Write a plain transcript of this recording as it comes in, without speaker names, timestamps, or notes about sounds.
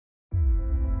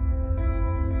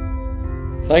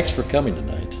Thanks for coming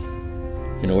tonight.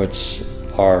 You know, it's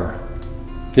our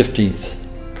 15th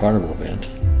Carnival event,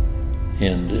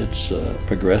 and it's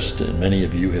progressed, and many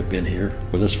of you have been here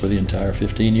with us for the entire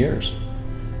 15 years.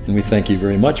 And we thank you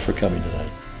very much for coming tonight.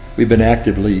 We've been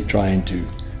actively trying to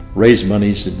raise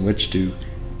monies in which to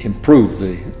improve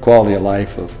the quality of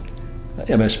life of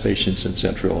MS patients in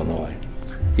Central Illinois.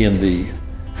 In the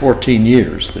 14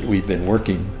 years that we've been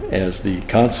working as the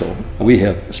council, we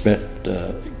have spent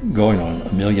going on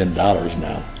 $1 million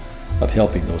now of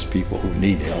helping those people who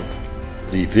need help.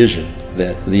 The vision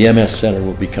that the MS Center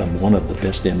will become one of the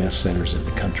best MS centers in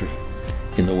the country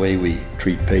in the way we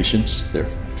treat patients, their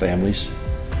families,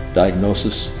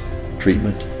 diagnosis,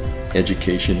 treatment,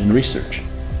 education, and research.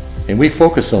 And we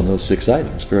focus on those 6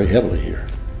 items very heavily here.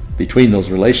 Between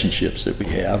those relationships that we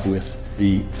have with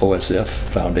the OSF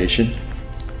Foundation,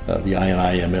 the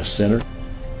I&I MS Center,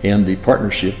 and the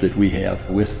partnership that we have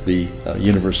with the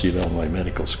University of Illinois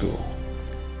Medical School.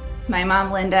 My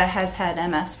mom, Linda, has had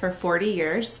MS for 40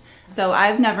 years, so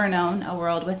I've never known a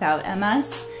world without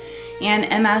MS.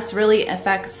 And MS really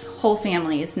affects whole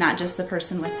families, not just the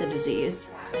person with the disease.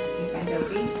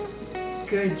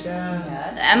 Good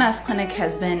job. The MS clinic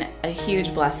has been a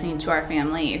huge blessing to our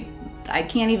family. I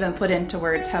can't even put into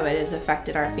words how it has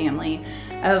affected our family.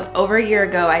 Over a year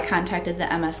ago, I contacted the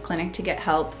MS clinic to get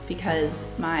help because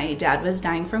my dad was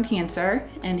dying from cancer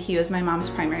and he was my mom's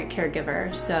primary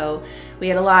caregiver. So we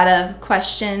had a lot of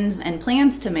questions and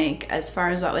plans to make as far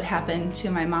as what would happen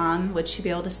to my mom. Would she be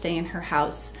able to stay in her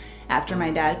house after my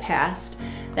dad passed?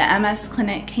 The MS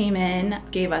clinic came in,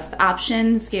 gave us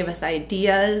options, gave us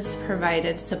ideas,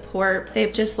 provided support.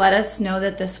 They've just let us know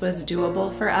that this was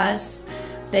doable for us.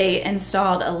 They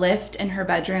installed a lift in her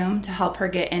bedroom to help her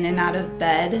get in and out of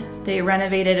bed. They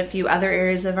renovated a few other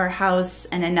areas of our house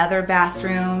and another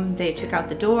bathroom. They took out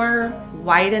the door,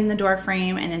 widened the door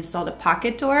frame, and installed a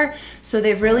pocket door. So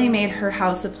they've really made her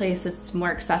house a place that's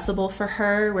more accessible for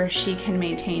her, where she can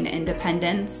maintain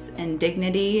independence and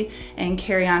dignity and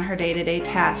carry on her day-to-day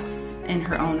tasks in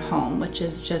her own home, which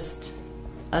is just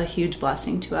a huge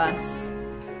blessing to us.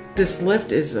 This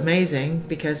lift is amazing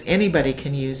because anybody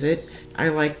can use it. I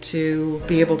like to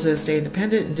be able to stay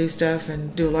independent and do stuff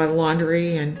and do a lot of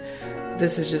laundry, and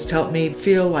this has just helped me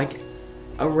feel like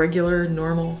a regular,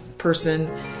 normal person,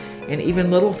 and even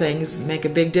little things make a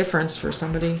big difference for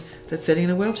somebody that's sitting in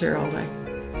a wheelchair all day.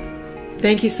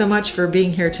 Thank you so much for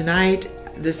being here tonight.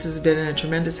 This has been a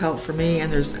tremendous help for me,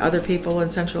 and there's other people in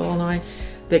Central Illinois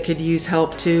that could use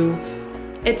help too.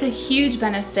 It's a huge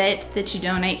benefit that you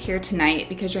donate here tonight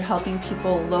because you're helping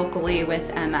people locally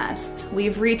with MS.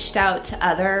 We've reached out to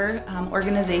other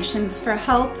organizations for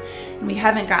help, and we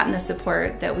haven't gotten the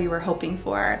support that we were hoping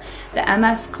for. The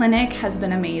MS clinic has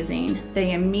been amazing.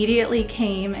 They immediately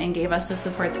came and gave us the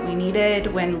support that we needed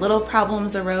when little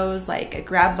problems arose, like a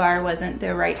grab bar wasn't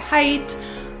the right height,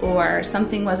 or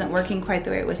something wasn't working quite the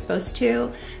way it was supposed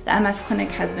to. The MS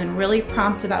clinic has been really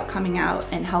prompt about coming out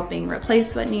and helping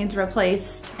replace what needs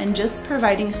replaced and just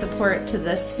providing support to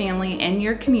this family in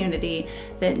your community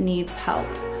that needs help.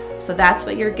 So that's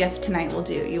what your gift tonight will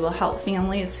do. You will help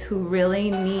families who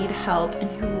really need help and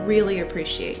who really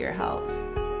appreciate your help.